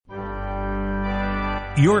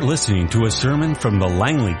You're listening to a sermon from the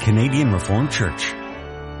Langley Canadian Reformed Church.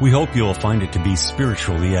 We hope you'll find it to be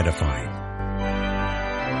spiritually edifying.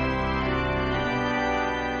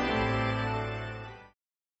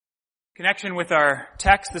 In connection with our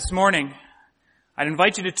text this morning, I'd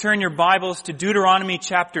invite you to turn your Bibles to Deuteronomy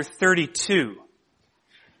chapter 32.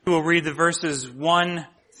 We will read the verses 1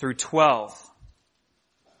 through 12.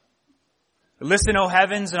 Listen, O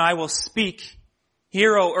heavens, and I will speak.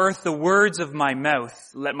 Hear, O earth, the words of my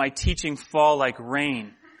mouth. Let my teaching fall like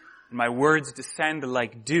rain, and my words descend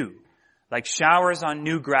like dew, like showers on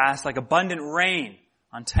new grass, like abundant rain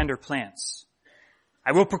on tender plants.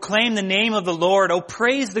 I will proclaim the name of the Lord. Oh,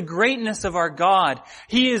 praise the greatness of our God.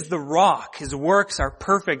 He is the rock. His works are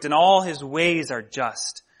perfect, and all his ways are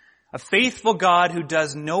just. A faithful God who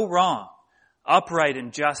does no wrong, upright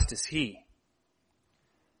and just is he.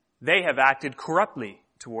 They have acted corruptly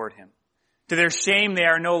toward him. To their shame, they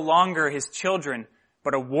are no longer his children,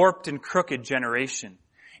 but a warped and crooked generation.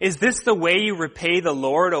 Is this the way you repay the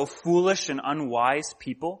Lord, O foolish and unwise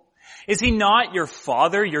people? Is he not your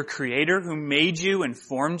Father, your Creator, who made you and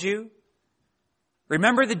formed you?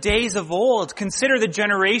 Remember the days of old. Consider the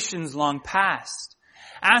generations long past.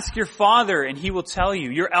 Ask your father, and he will tell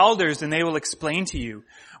you, your elders, and they will explain to you.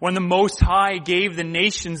 When the Most High gave the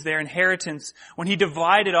nations their inheritance, when he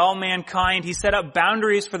divided all mankind, he set up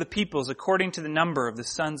boundaries for the peoples according to the number of the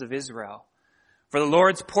sons of Israel. For the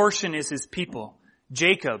Lord's portion is his people,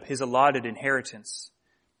 Jacob his allotted inheritance.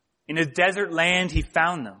 In a desert land he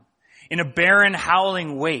found them, in a barren,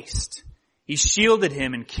 howling waste. He shielded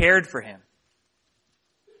him and cared for him.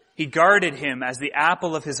 He guarded him as the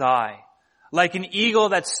apple of his eye. Like an eagle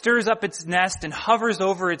that stirs up its nest and hovers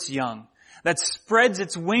over its young, that spreads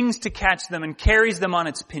its wings to catch them and carries them on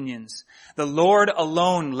its pinions. The Lord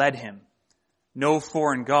alone led him. No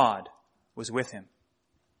foreign god was with him.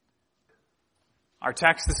 Our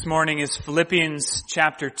text this morning is Philippians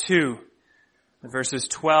chapter 2, verses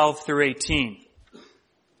 12 through 18.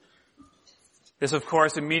 This, of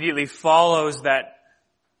course, immediately follows that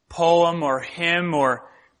poem or hymn or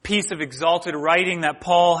piece of exalted writing that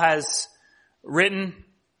Paul has written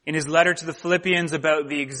in his letter to the Philippians about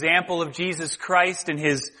the example of Jesus Christ and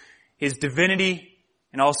his divinity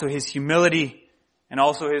and also his humility and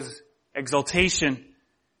also his exaltation.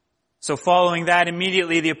 So following that,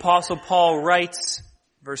 immediately the Apostle Paul writes,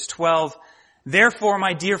 verse 12, "Therefore,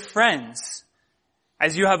 my dear friends,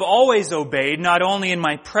 as you have always obeyed, not only in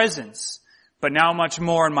my presence, but now much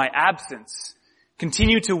more in my absence,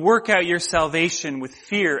 continue to work out your salvation with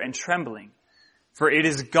fear and trembling. For it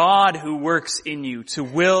is God who works in you to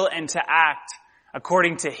will and to act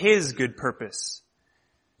according to his good purpose.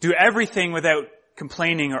 Do everything without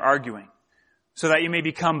complaining or arguing, so that you may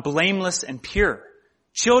become blameless and pure,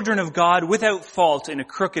 children of God without fault in a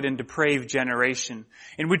crooked and depraved generation,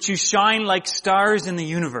 in which you shine like stars in the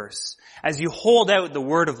universe, as you hold out the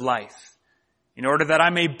word of life, in order that I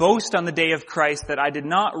may boast on the day of Christ that I did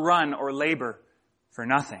not run or labor for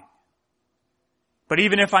nothing. But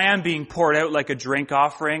even if I am being poured out like a drink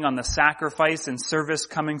offering on the sacrifice and service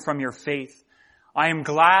coming from your faith, I am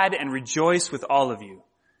glad and rejoice with all of you.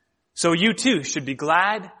 So you too should be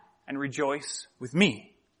glad and rejoice with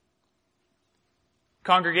me."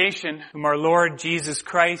 Congregation, whom our Lord Jesus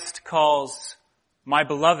Christ calls my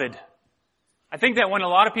beloved. I think that when a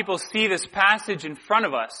lot of people see this passage in front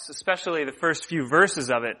of us, especially the first few verses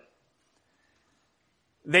of it,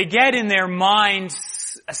 they get in their minds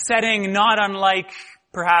a setting not unlike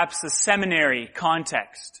perhaps a seminary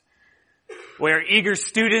context, where eager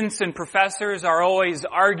students and professors are always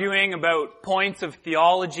arguing about points of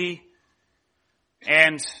theology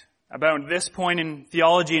and about this point in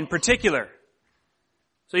theology in particular.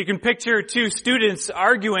 So you can picture two students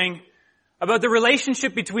arguing about the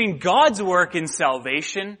relationship between God's work in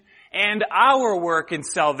salvation and our work in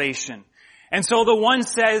salvation. And so the one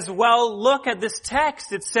says, well, look at this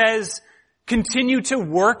text. It says, continue to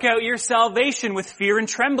work out your salvation with fear and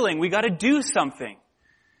trembling. We got to do something.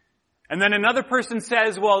 And then another person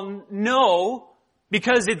says, well, no,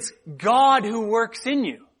 because it's God who works in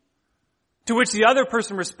you. To which the other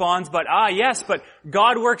person responds, but yes, but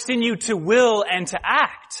God works in you to will and to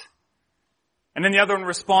act. And then the other one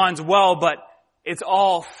responds, well, but it's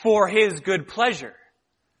all for his good pleasure.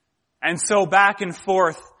 And so back and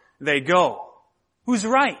forth they go. Who's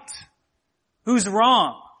right? Who's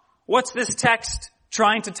wrong? What's this text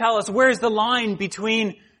trying to tell us? Where's the line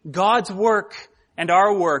between God's work and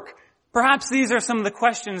our work? Perhaps these are some of the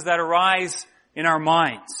questions that arise in our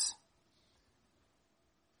minds.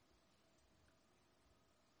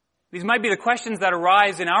 These might be the questions that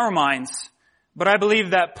arise in our minds, but I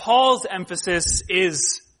believe that Paul's emphasis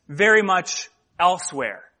is very much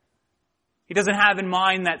elsewhere. He doesn't have in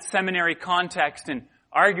mind that seminary context and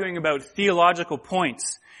arguing about theological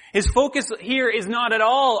points. His focus here is not at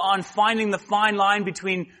all on finding the fine line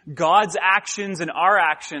between God's actions and our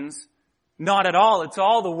actions. Not at all. It's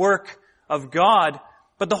all the work of God.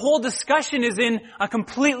 But the whole discussion is in a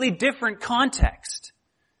completely different context.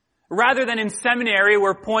 Rather than in seminary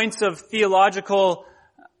where points of theological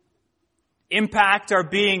impact are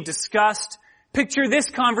being discussed, picture this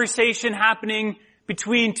conversation happening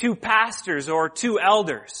between two pastors or two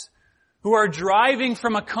elders who are driving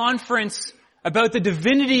from a conference about the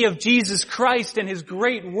divinity of Jesus Christ and His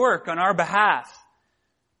great work on our behalf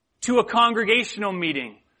to a congregational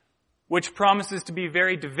meeting which promises to be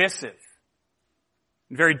very divisive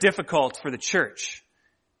and very difficult for the church.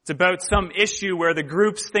 It's about some issue where the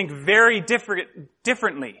groups think very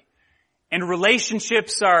differently and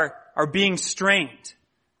relationships are being strained.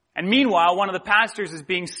 And meanwhile, one of the pastors is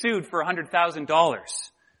being sued for $100,000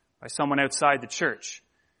 by someone outside the church.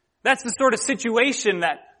 That's the sort of situation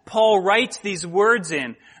that Paul writes these words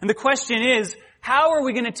in. And the question is, how are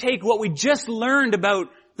we going to take what we just learned about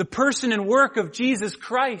the person and work of Jesus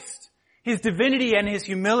Christ, His divinity and His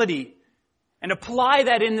humility, and apply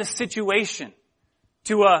that in this situation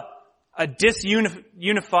to a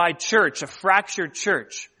disunified church, a fractured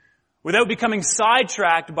church, without becoming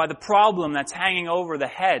sidetracked by the problem that's hanging over the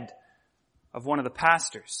head of one of the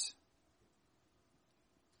pastors?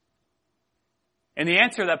 And the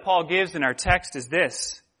answer that Paul gives in our text is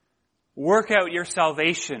this: work out your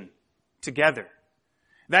salvation together.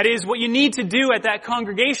 That is, what you need to do at that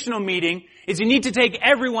congregational meeting is you need to take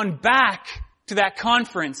everyone back to that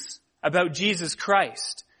conference about Jesus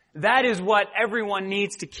Christ. That is what everyone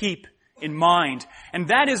needs to keep in mind. And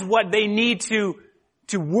that is what they need to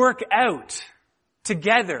work out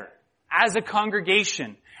together as a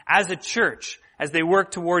congregation, as a church, as they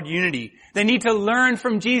work toward unity. They need to learn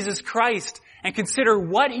from Jesus Christ and consider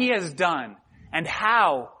what He has done and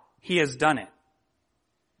how He has done it.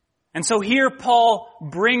 And so here Paul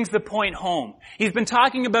brings the point home. He's been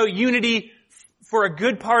talking about unity for a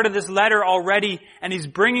good part of this letter already, and he's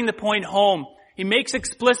bringing the point home. He makes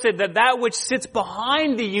explicit that which sits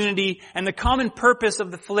behind the unity and the common purpose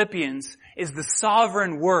of the Philippians is the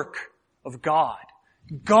sovereign work of God.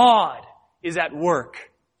 God is at work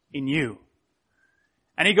in you.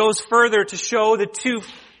 And he goes further to show the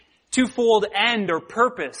twofold end or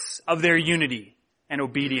purpose of their unity and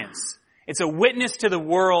obedience. It's a witness to the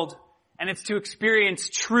world, and it's to experience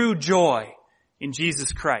true joy in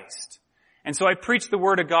Jesus Christ. And so I preach the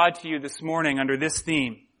Word of God to you this morning under this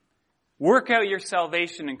theme. Work out your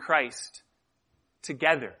salvation in Christ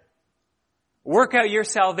together. Work out your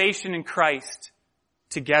salvation in Christ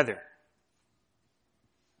together.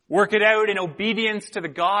 Work it out in obedience to the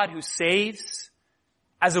God who saves,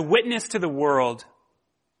 as a witness to the world,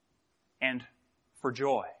 and for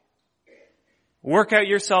joy. Work out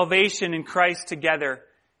your salvation in Christ together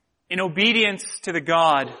in obedience to the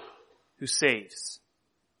God who saves.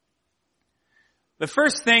 The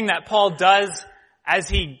first thing that Paul does as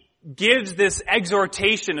he gives this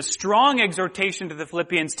exhortation, a strong exhortation to the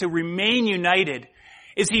Philippians to remain united,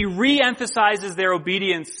 is he re-emphasizes their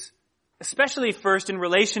obedience, especially first in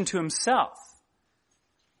relation to himself.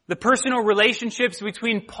 The personal relationships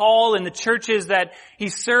between Paul and the churches that he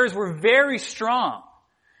serves were very strong.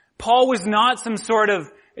 Paul was not some sort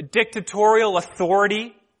of dictatorial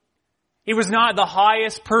authority. He was not the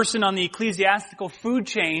highest person on the ecclesiastical food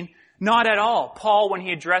chain. Not at all. Paul, when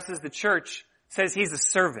he addresses the church, says he's a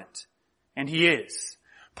servant. And he is.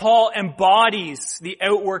 Paul embodies the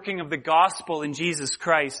outworking of the gospel in Jesus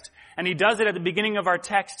Christ. And he does it at the beginning of our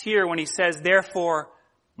text here when he says, therefore,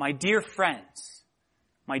 my dear friends,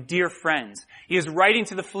 he is writing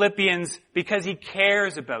to the Philippians because he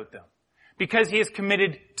cares about them, because he is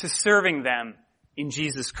committed to serving them in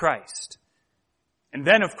Jesus Christ. And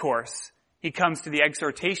then, of course, he comes to the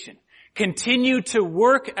exhortation. Continue to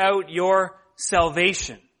work out your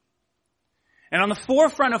salvation. And on the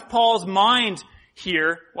forefront of Paul's mind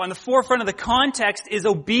here, on the forefront of the context, is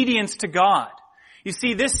obedience to God. You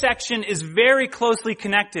see, this section is very closely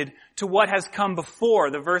connected to what has come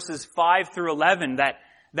before, the verses 5 through 11,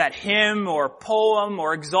 that hymn or poem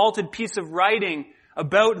or exalted piece of writing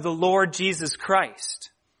about the Lord Jesus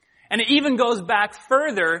Christ. And it even goes back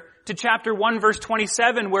further to chapter 1 verse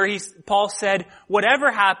 27 where Paul said,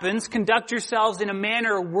 whatever happens, conduct yourselves in a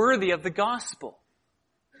manner worthy of the gospel.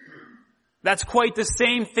 That's quite the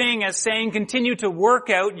same thing as saying continue to work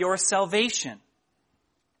out your salvation.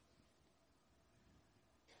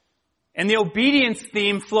 And the obedience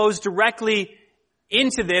theme flows directly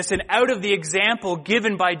into this and out of the example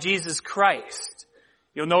given by Jesus Christ.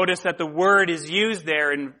 You'll notice that the word is used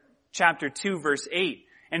there in chapter 2, verse 8.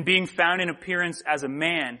 And being found in appearance as a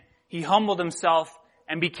man, he humbled himself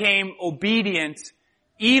and became obedient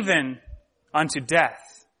even unto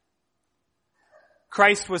death.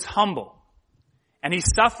 Christ was humble, and he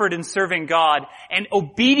suffered in serving God, and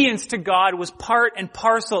obedience to God was part and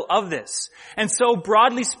parcel of this. And so,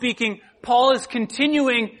 broadly speaking, Paul is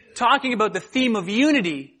continuing talking about the theme of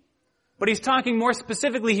unity, but he's talking more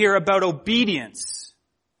specifically here about obedience.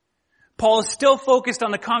 Paul is still focused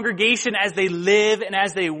on the congregation as they live and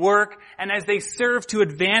as they work and as they serve to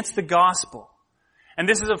advance the gospel. And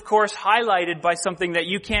this is, of course, highlighted by something that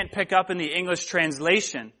you can't pick up in the English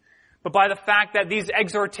translation, but by the fact that these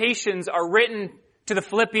exhortations are written to the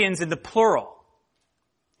Philippians in the plural.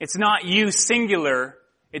 It's not you singular,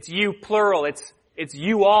 it's you plural, it's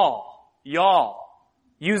you all, y'all,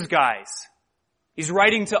 yous guys. He's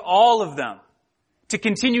writing to all of them to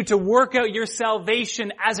continue to work out your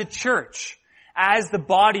salvation as a church, as the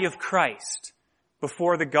body of Christ,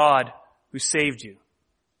 before the God who saved you.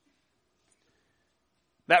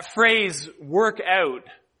 That phrase, work out,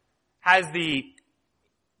 has the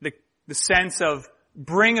sense of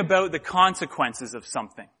bring about the consequences of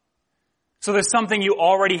something. So there's something you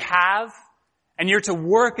already have, and you're to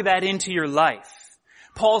work that into your life.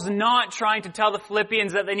 Paul's not trying to tell the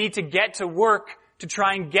Philippians that they need to get to work to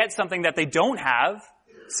try and get something that they don't have,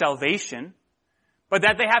 salvation, but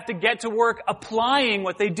that they have to get to work applying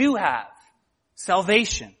what they do have,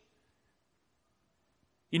 salvation.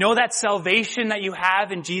 You know that salvation that you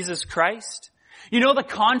have in Jesus Christ? You know the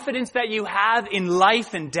confidence that you have in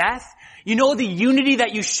life and death? You know the unity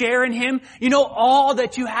that you share in Him? You know all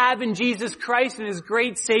that you have in Jesus Christ and His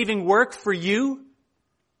great saving work for you?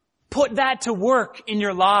 Put that to work in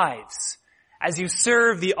your lives as you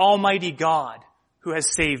serve the Almighty God who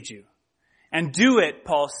has saved you. And do it,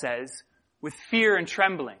 Paul says, with fear and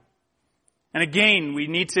trembling. And again, we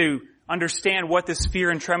need to understand what this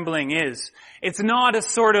fear and trembling is. It's not a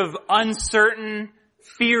sort of uncertain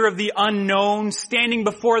fear of the unknown, standing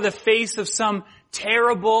before the face of some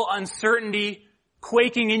terrible uncertainty,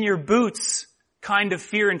 quaking in your boots kind of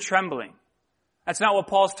fear and trembling. That's not what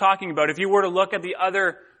Paul's talking about. If you were to look at the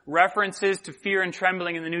other references to fear and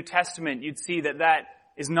trembling in the New Testament, you'd see that that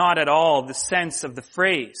is not at all the sense of the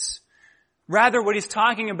phrase. Rather, what he's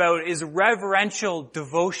talking about is reverential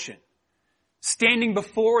devotion, standing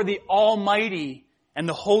before the Almighty and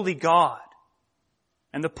the Holy God.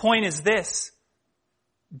 And the point is this: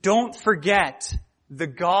 don't forget the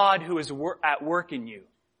God who is at work in you.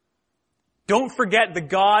 Don't forget the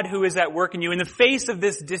God who is at work in you. In the face of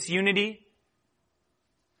this disunity,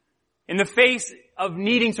 in the face of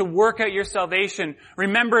needing to work out your salvation,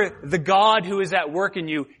 remember the God who is at work in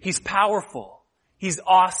you. He's powerful. He's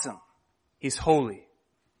awesome. He's holy.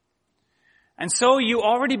 And so you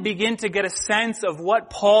already begin to get a sense of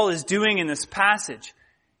what Paul is doing in this passage.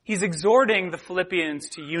 He's exhorting the Philippians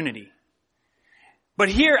to unity. But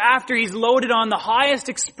here, after he's loaded on the highest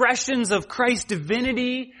expressions of Christ's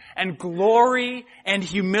divinity and glory and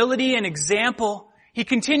humility and example, he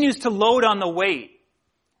continues to load on the weight.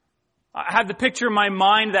 I have the picture in my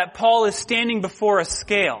mind that Paul is standing before a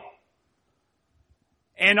scale.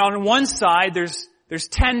 And on one side, there's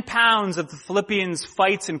 10 pounds of the Philippians'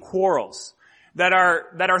 fights and quarrels that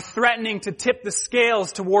are threatening to tip the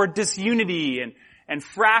scales toward disunity and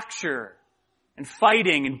fracture and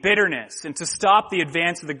fighting and bitterness and to stop the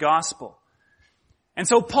advance of the gospel. And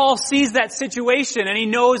so Paul sees that situation, and he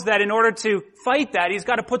knows that in order to fight that, he's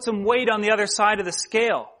got to put some weight on the other side of the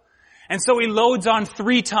scale. And so he loads on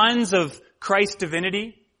 3 tons of Christ's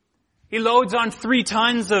divinity. He loads on 3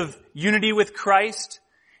 tons of unity with Christ.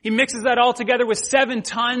 He mixes that all together with 7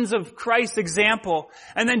 tons of Christ's example.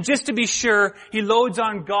 And then just to be sure, he loads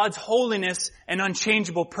on God's holiness and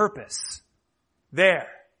unchangeable purpose. There.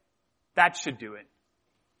 That should do it.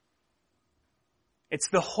 It's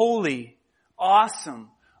the holy, awesome,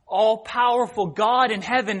 all-powerful God in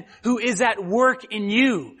heaven who is at work in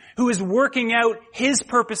you, who is working out His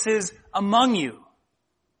purposes among you.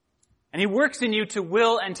 And He works in you to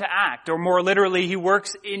will and to act, or more literally, He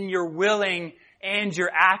works in your willing and your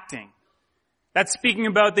acting. That's speaking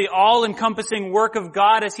about the all-encompassing work of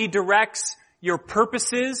God as He directs your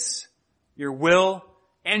purposes, your will,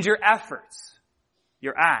 and your efforts,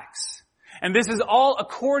 your acts. And this is all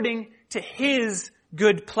according to His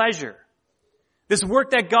good pleasure. This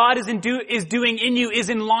work that God is doing in you is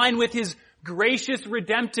in line with His gracious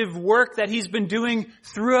redemptive work that He's been doing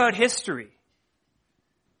throughout history.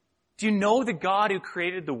 Do you know the God who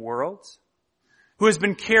created the world? Who has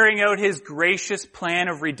been carrying out His gracious plan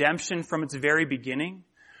of redemption from its very beginning?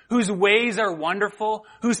 whose ways are wonderful,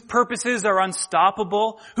 whose purposes are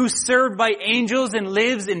unstoppable, who's served by angels and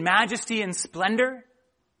lives in majesty and splendor?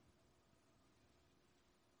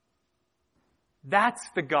 That's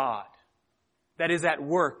the God that is at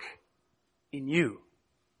work in you.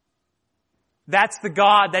 That's the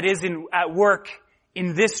God that is at work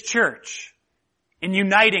in this church, in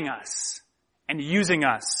uniting us and using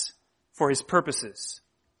us for His purposes.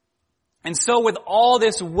 And so with all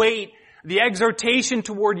this weight, the exhortation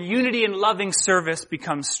toward unity and loving service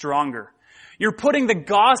becomes stronger. You're putting the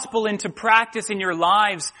gospel into practice in your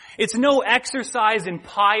lives. It's no exercise in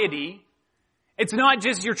piety. It's not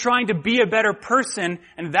just you're trying to be a better person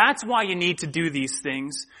and that's why you need to do these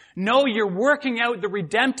things. No, you're working out the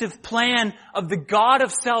redemptive plan of the God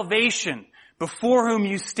of salvation before whom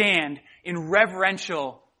you stand in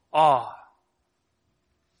reverential awe.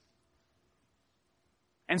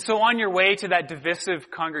 And so on your way to that divisive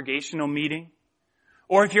congregational meeting,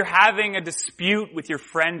 or if you're having a dispute with your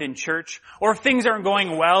friend in church, or if things aren't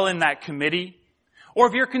going well in that committee, or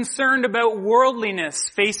if you're concerned about worldliness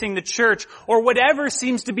facing the church, or whatever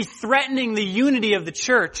seems to be threatening the unity of the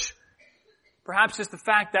church, perhaps just the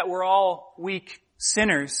fact that we're all weak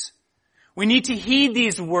sinners, we need to heed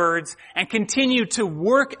these words and continue to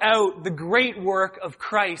work out the great work of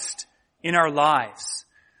Christ in our lives.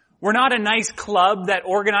 We're not a nice club that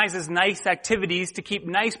organizes nice activities to keep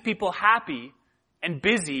nice people happy and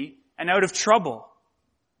busy and out of trouble.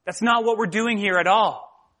 That's not what we're doing here at all.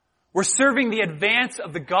 We're serving the advance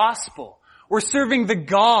of the gospel. We're serving the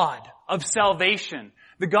God of salvation,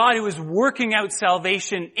 the God who is working out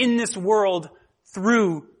salvation in this world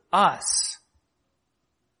through us.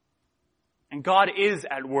 And God is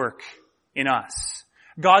at work in us.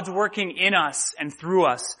 God's working in us and through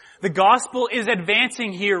us. The gospel is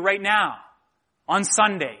advancing here right now, on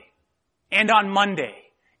Sunday, and on Monday,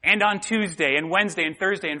 and on Tuesday, and Wednesday, and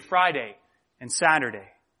Thursday, and Friday, and Saturday.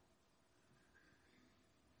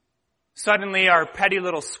 Suddenly our petty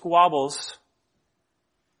little squabbles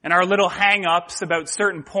and our little hang-ups about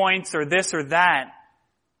certain points or this or that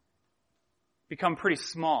become pretty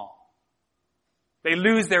small. They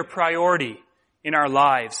lose their priority in our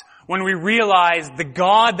lives when we realize the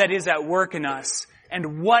God that is at work in us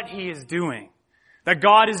and what He is doing. That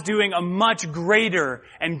God is doing a much greater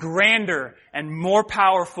and grander and more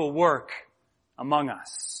powerful work among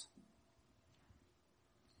us.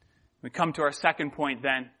 We come to our second point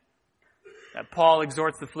then, that Paul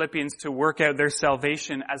exhorts the Philippians to work out their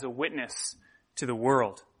salvation as a witness to the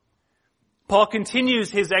world. Paul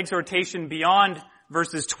continues his exhortation beyond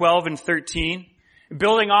verses 12 and 13,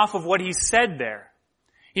 building off of what he said there.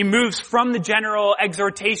 He moves from the general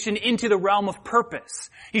exhortation into the realm of purpose.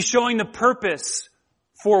 He's showing the purpose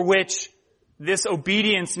for which this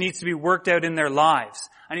obedience needs to be worked out in their lives.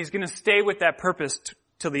 And he's going to stay with that purpose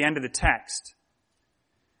till the end of the text.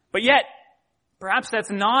 But yet, perhaps that's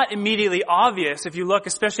not immediately obvious if you look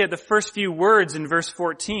especially at the first few words in verse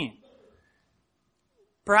 14.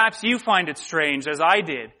 Perhaps you find it strange, as I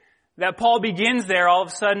did, that Paul begins there all of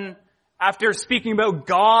a sudden after speaking about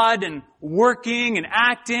God and working and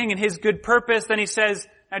acting and His good purpose, then he says,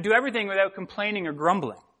 now do everything without complaining or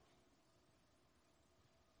grumbling.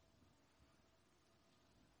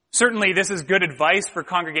 Certainly this is good advice for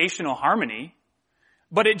congregational harmony,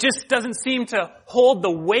 but it just doesn't seem to hold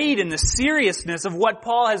the weight and the seriousness of what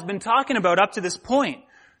Paul has been talking about up to this point.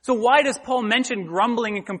 So why does Paul mention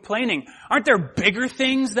grumbling and complaining? Aren't there bigger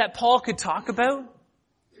things that Paul could talk about?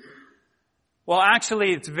 Well,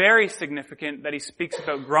 actually, it's very significant that he speaks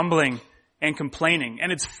about grumbling and complaining,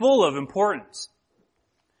 and it's full of importance.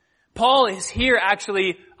 Paul is here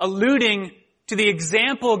actually alluding to the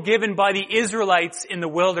example given by the Israelites in the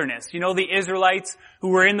wilderness. You know, the Israelites who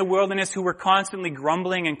were in the wilderness who were constantly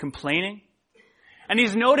grumbling and complaining? And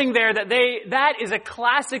he's noting there that that is a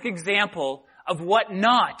classic example of what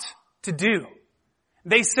not to do.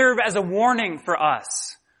 They serve as a warning for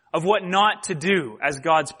us of what not to do as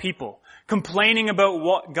God's people. Complaining about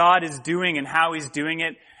what God is doing and how He's doing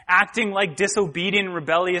it, acting like disobedient,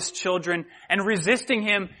 rebellious children, and resisting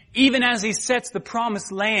Him even as He sets the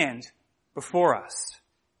promised land before us.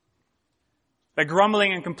 The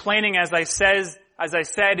grumbling and complaining, as I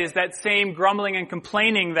said, is that same grumbling and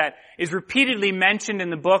complaining that is repeatedly mentioned in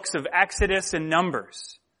the books of Exodus and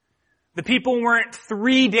Numbers. The people weren't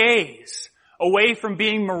 3 days away from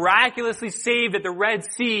being miraculously saved at the Red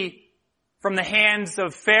Sea from the hands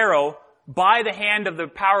of Pharaoh by the hand of the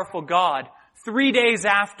powerful God. 3 days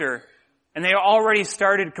after, and they already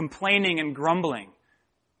started complaining and grumbling.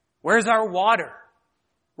 Where's our water?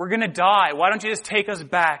 We're going to die. Why don't you just take us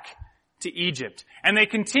back to Egypt? And they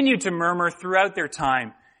continued to murmur throughout their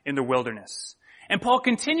time in the wilderness. And Paul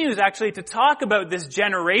continues actually to talk about this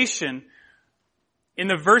generation in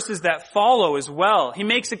the verses that follow as well. He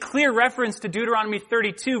makes a clear reference to Deuteronomy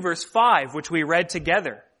 32 verse 5, which we read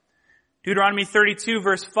together. Deuteronomy 32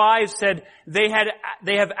 verse 5 said, They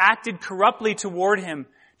have acted corruptly toward him.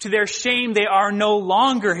 To their shame they are no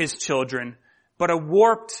longer his children, but a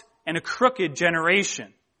warped and a crooked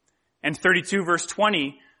generation. And 32 verse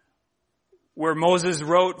 20, where Moses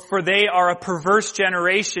wrote, For they are a perverse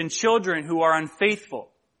generation, children who are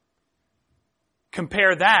unfaithful.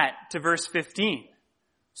 Compare that to verse 15,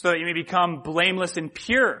 so that you may become blameless and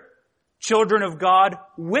pure, children of God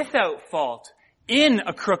without fault, in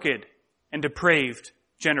a crooked and depraved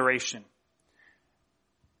generation.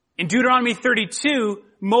 In Deuteronomy 32,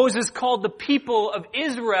 Moses called the people of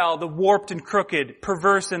Israel the warped and crooked,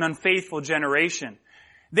 perverse and unfaithful generation.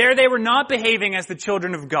 There they were not behaving as the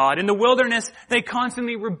children of God. In the wilderness, they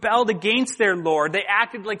constantly rebelled against their Lord. They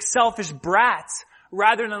acted like selfish brats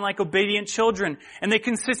rather than like obedient children. And they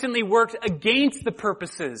consistently worked against the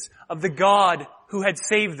purposes of the God who had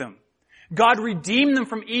saved them. God redeemed them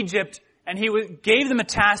from Egypt, and He gave them a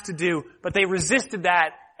task to do, but they resisted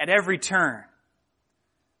that at every turn.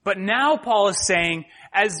 But now Paul is saying,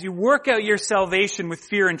 as you work out your salvation with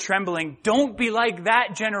fear and trembling, don't be like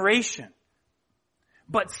that generation.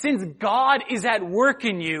 But since God is at work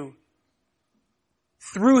in you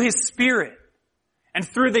through His Spirit and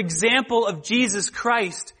through the example of Jesus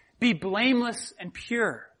Christ, be blameless and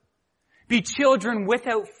pure. Be children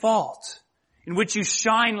without fault, in which you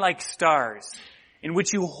shine like stars, in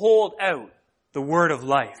which you hold out the word of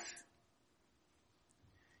life.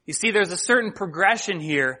 You see, there's a certain progression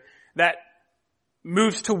here that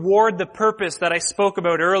moves toward the purpose that I spoke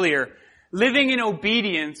about earlier. Living in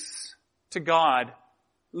obedience to God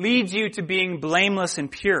leads you to being blameless and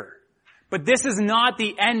pure. But this is not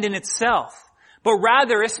the end in itself. But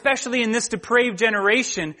rather, especially in this depraved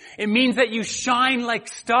generation, it means that you shine like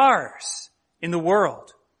stars in the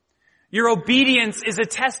world. Your obedience is a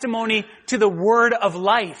testimony to the word of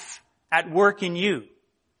life at work in you.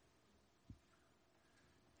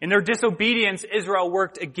 In their disobedience, Israel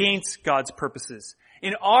worked against God's purposes.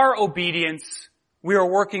 In our obedience, we are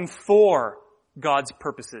working for God's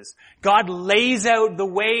purposes. God lays out the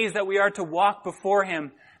ways that we are to walk before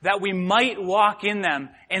Him, that we might walk in them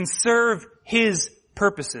and serve His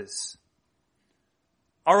purposes.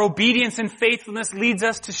 Our obedience and faithfulness leads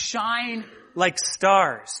us to shine like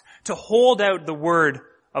stars, to hold out the word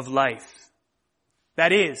of life.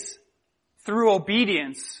 That is, through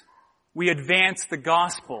obedience, we advance the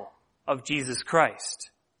gospel of Jesus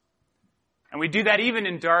Christ. And we do that even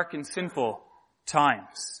in dark and sinful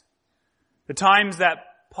times. The times that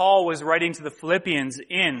Paul was writing to the Philippians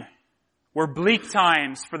in were bleak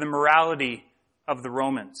times for the morality of the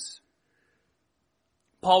Romans.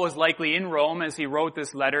 Paul was likely in Rome as he wrote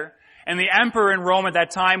this letter, and the emperor in Rome at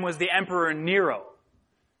that time was the Emperor Nero.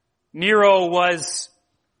 Nero was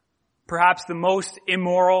perhaps the most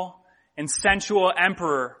immoral and sensual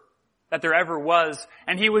emperor that there ever was,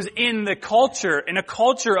 and he was in a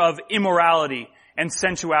culture of immorality and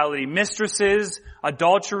sensuality. Mistresses,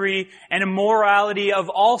 adultery, and immorality of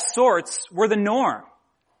all sorts were the norm.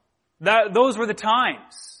 Those were the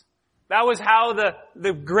times. That was how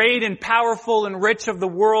the great and powerful and rich of the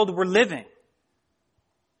world were living.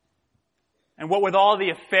 And what with all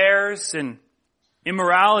the affairs and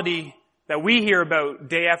immorality that we hear about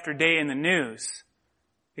day after day in the news,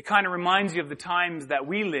 it kind of reminds you of the times that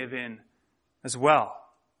we live in as well.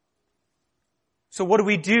 So what do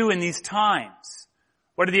we do in these times?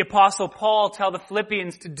 What did the Apostle Paul tell the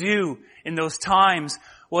Philippians to do in those times?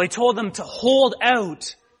 Well, he told them to hold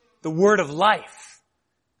out the word of life.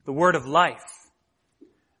 The word of life.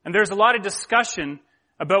 And there's a lot of discussion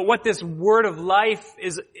about what this word of life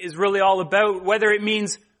is really all about, whether it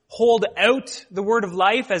means hold out the word of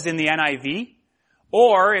life, as in the NIV,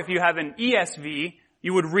 or if you have an ESV,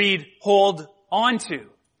 you would read hold on to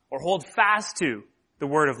or hold fast to the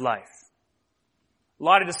word of life. A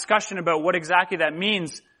lot of discussion about what exactly that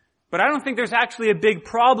means, but I don't think there's actually a big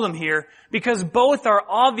problem here because both are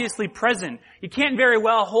obviously present. You can't very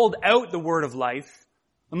well hold out the word of life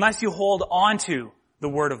unless you hold on to the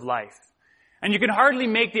word of life. And you can hardly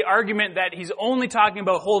make the argument that he's only talking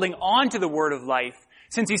about holding on to the word of life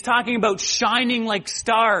since he's talking about shining like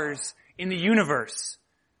stars in the universe.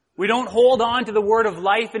 We don't hold on to the word of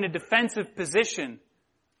life in a defensive position,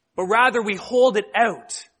 but rather we hold it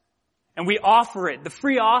out and we offer it, the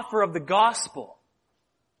free offer of the gospel,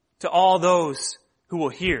 to all those who will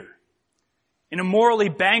hear. In a morally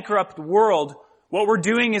bankrupt world, what we're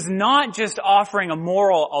doing is not just offering a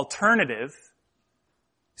moral alternative,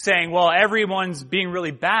 saying, well, everyone's being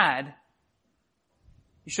really bad,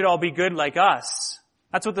 You should all be good like us.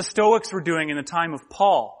 That's what the Stoics were doing in the time of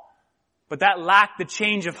Paul. But that lacked the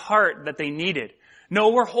change of heart that they needed. No,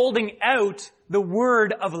 we're holding out the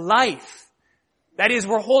word of life. That is,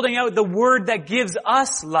 we're holding out the word that gives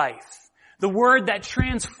us life. The word that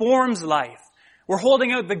transforms life. We're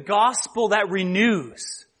holding out the gospel that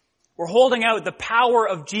renews. We're holding out the power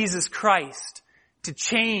of Jesus Christ to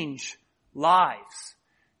change lives.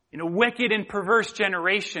 In a wicked and perverse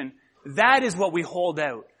generation, that is what we hold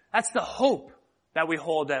out. That's the hope that we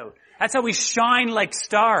hold out. That's how we shine like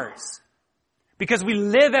stars. Because we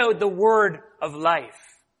live out the word of life.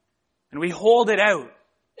 And we hold it out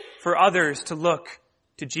for others to look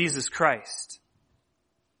to Jesus Christ.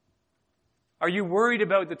 Are you worried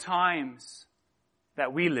about the times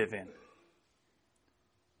that we live in?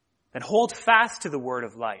 Then hold fast to the word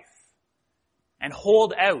of life. And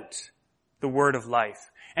hold out the word of life.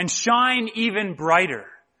 And shine even brighter.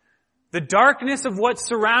 The darkness of what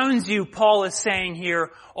surrounds you, Paul is saying here,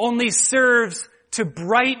 only serves to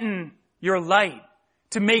brighten your light,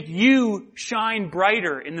 to make you shine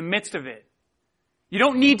brighter in the midst of it. You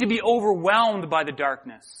don't need to be overwhelmed by the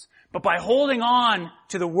darkness, but by holding on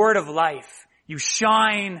to the word of life, you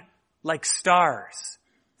shine like stars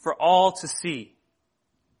for all to see.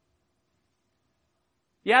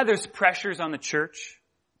 Yeah, there's pressures on the church.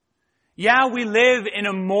 Yeah, we live in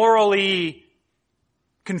a morally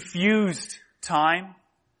confused time.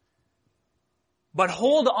 But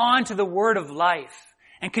hold on to the word of life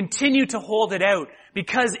and continue to hold it out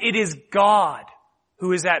because it is God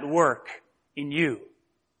who is at work in you.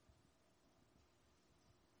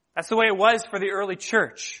 That's the way it was for the early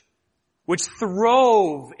church, which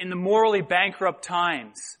throve in the morally bankrupt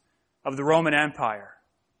times of the Roman Empire.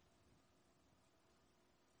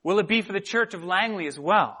 Will it be for the Church of Langley as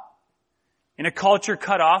well? In a culture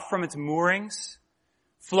cut off from its moorings,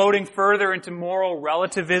 floating further into moral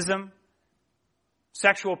relativism,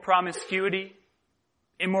 sexual promiscuity,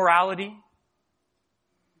 immorality?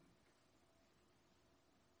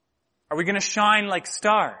 Are we going to shine like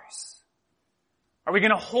stars? Are we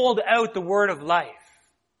going to hold out the word of life?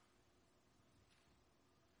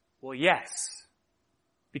 Well, yes.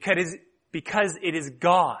 Because it is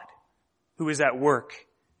God who is at work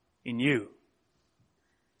in you.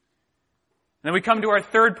 And then we come to our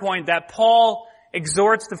third point, that Paul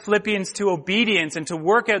exhorts the Philippians to obedience and to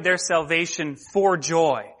work out their salvation for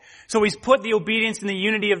joy. So he's put the obedience and the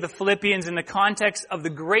unity of the Philippians in the context of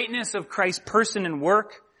the greatness of Christ's person and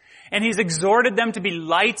work. And he's exhorted them to be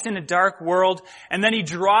lights in a dark world. And then he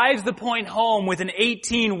drives the point home with an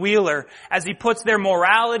 18-wheeler as he puts their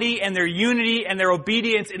morality and their unity and their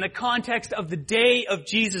obedience in the context of the day of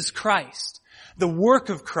Jesus Christ, the work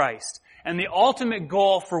of Christ, and the ultimate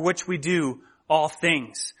goal for which we do all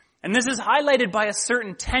things. And this is highlighted by a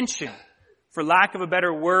certain tension, for lack of a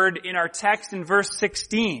better word, in our text in verse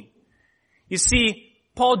 16. You see,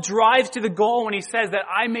 Paul drives to the goal when he says that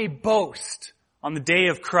I may boast on the day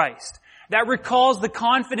of Christ. That recalls the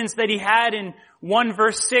confidence that he had in 1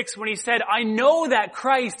 verse 6 when he said, I know that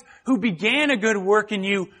Christ, who began a good work in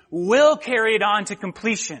you, will carry it on to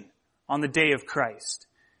completion on the day of Christ.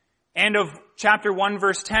 And of chapter 1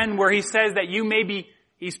 verse 10 where he says that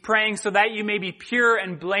he's praying so that you may be pure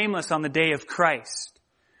and blameless on the day of Christ.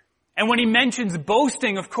 And when he mentions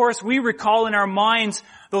boasting, of course, we recall in our minds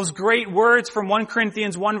those great words from 1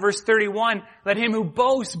 Corinthians 1 verse 31, let him who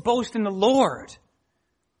boasts, boast in the Lord.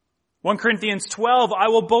 1 Corinthians 12, I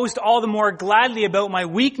will boast all the more gladly about my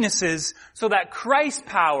weaknesses so that Christ's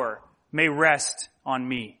power may rest on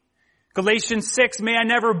me. Galatians 6, may I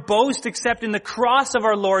never boast except in the cross of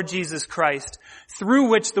our Lord Jesus Christ, through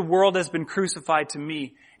which the world has been crucified to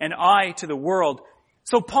me, and I to the world.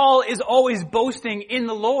 So Paul is always boasting in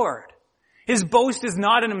the Lord. His boast is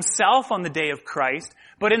not in himself on the day of Christ,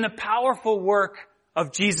 but in the powerful work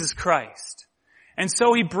of Jesus Christ. And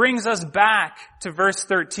so he brings us back to verse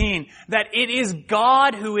 13, that it is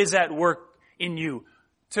God who is at work in you,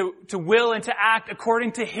 to will and to act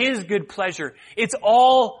according to His good pleasure. It's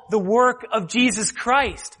all the work of Jesus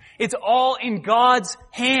Christ. It's all in God's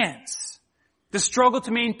hands. The struggle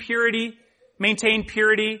to maintain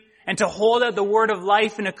purity, and to hold out the word of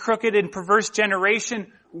life in a crooked and perverse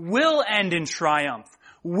generation will end in triumph,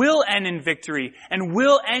 will end in victory, and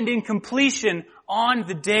will end in completion on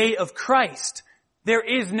the day of Christ. There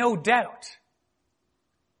is no doubt.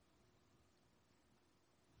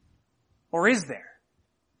 Or is there?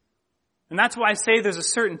 And that's why I say there's a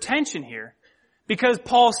certain tension here. Because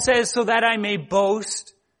Paul says, so that I may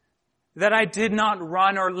boast that I did not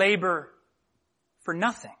run or labor for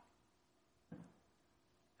nothing.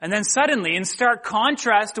 And then suddenly, in stark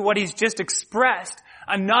contrast to what he's just expressed,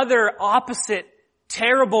 another opposite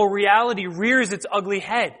terrible reality rears its ugly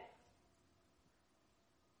head,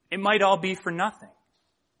 it might all be for nothing.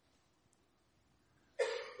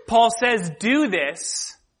 Paul says, do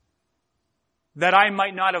this that I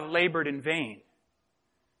might not have labored in vain.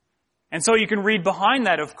 And so you can read behind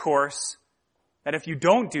that, of course, that if you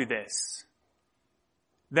don't do this,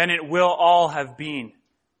 then it will all have been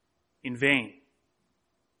in vain.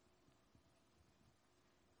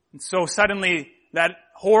 And so suddenly that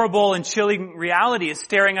horrible and chilling reality is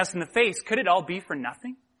staring us in the face. Could it all be for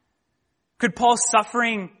nothing? Could Paul's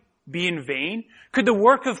suffering be in vain? Could the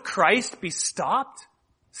work of Christ be stopped,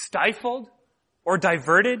 stifled, or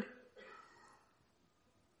diverted?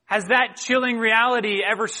 Has that chilling reality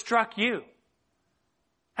ever struck you?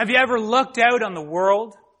 Have you ever looked out on the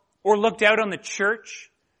world, or looked out on the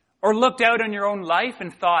church, or looked out on your own life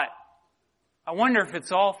and thought, I wonder if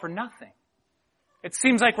it's all for nothing? It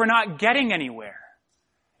seems like we're not getting anywhere.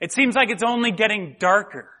 It seems like it's only getting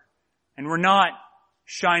darker, and we're not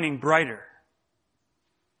shining brighter.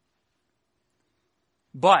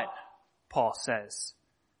 But, Paul says,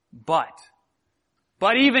 but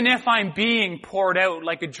even if I'm being poured out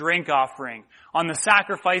like a drink offering on the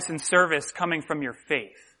sacrifice and service coming from your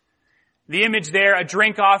faith. The image there, a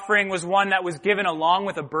drink offering, was one that was given along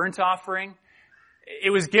with a burnt offering. It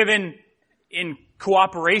was given in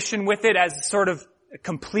cooperation with it as sort of a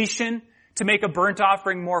completion to make a burnt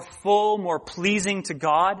offering more full, more pleasing to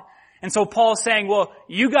God. And so Paul's saying, well,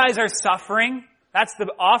 you guys are suffering. That's the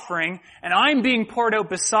offering. And I'm being poured out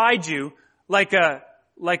beside you like a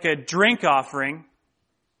drink offering.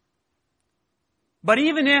 But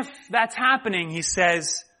even if that's happening, he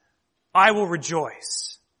says, I will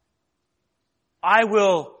rejoice. I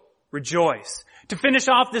will rejoice. To finish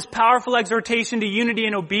off this powerful exhortation to unity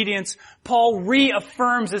and obedience, Paul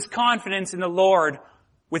reaffirms his confidence in the Lord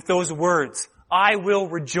with those words, I will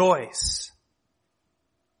rejoice.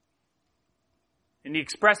 And he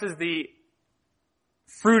expresses the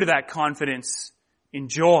fruit of that confidence in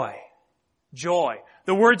joy. Joy.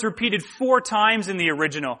 The word's repeated 4 times in the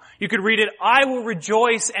original. You could read it, I will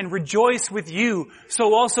rejoice and rejoice with you,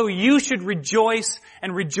 so also you should rejoice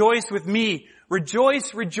and rejoice with me.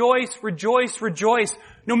 Rejoice, rejoice, rejoice, rejoice.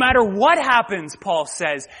 No matter what happens, Paul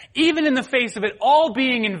says, even in the face of it all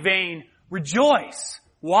being in vain, rejoice.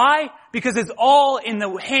 Why? Because it's all in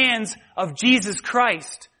the hands of Jesus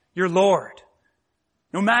Christ, your Lord.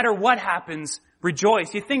 No matter what happens,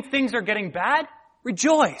 rejoice. You think things are getting bad?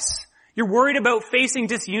 Rejoice. You're worried about facing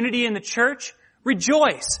disunity in the church?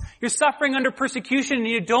 Rejoice. You're suffering under persecution and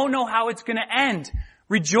you don't know how it's going to end?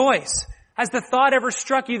 Rejoice. Has the thought ever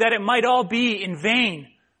struck you that it might all be in vain?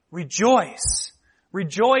 Rejoice.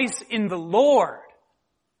 Rejoice in the Lord.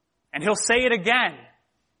 And he'll say it again.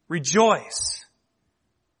 Rejoice.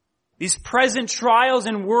 These present trials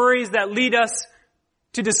and worries that lead us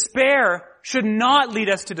to despair should not lead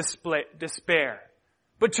us to despair,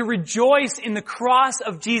 but to rejoice in the cross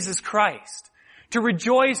of Jesus Christ, to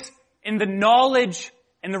rejoice in the knowledge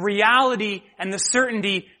and the reality and the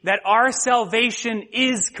certainty that our salvation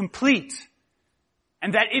is complete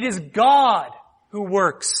and that it is God who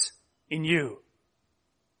works in you.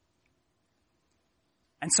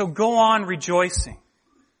 And so go on rejoicing.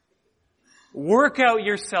 Work out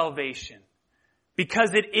your salvation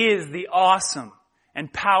because it is the awesome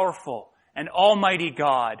and powerful and almighty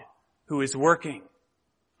God who is working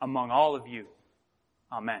among all of you.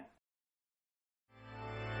 Amen.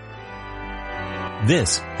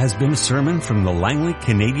 This has been a sermon from the Langley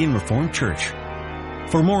Canadian Reformed Church.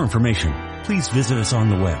 For more information, please visit us on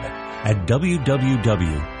the web at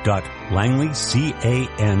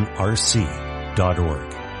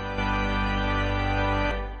www.langleycanrc.org.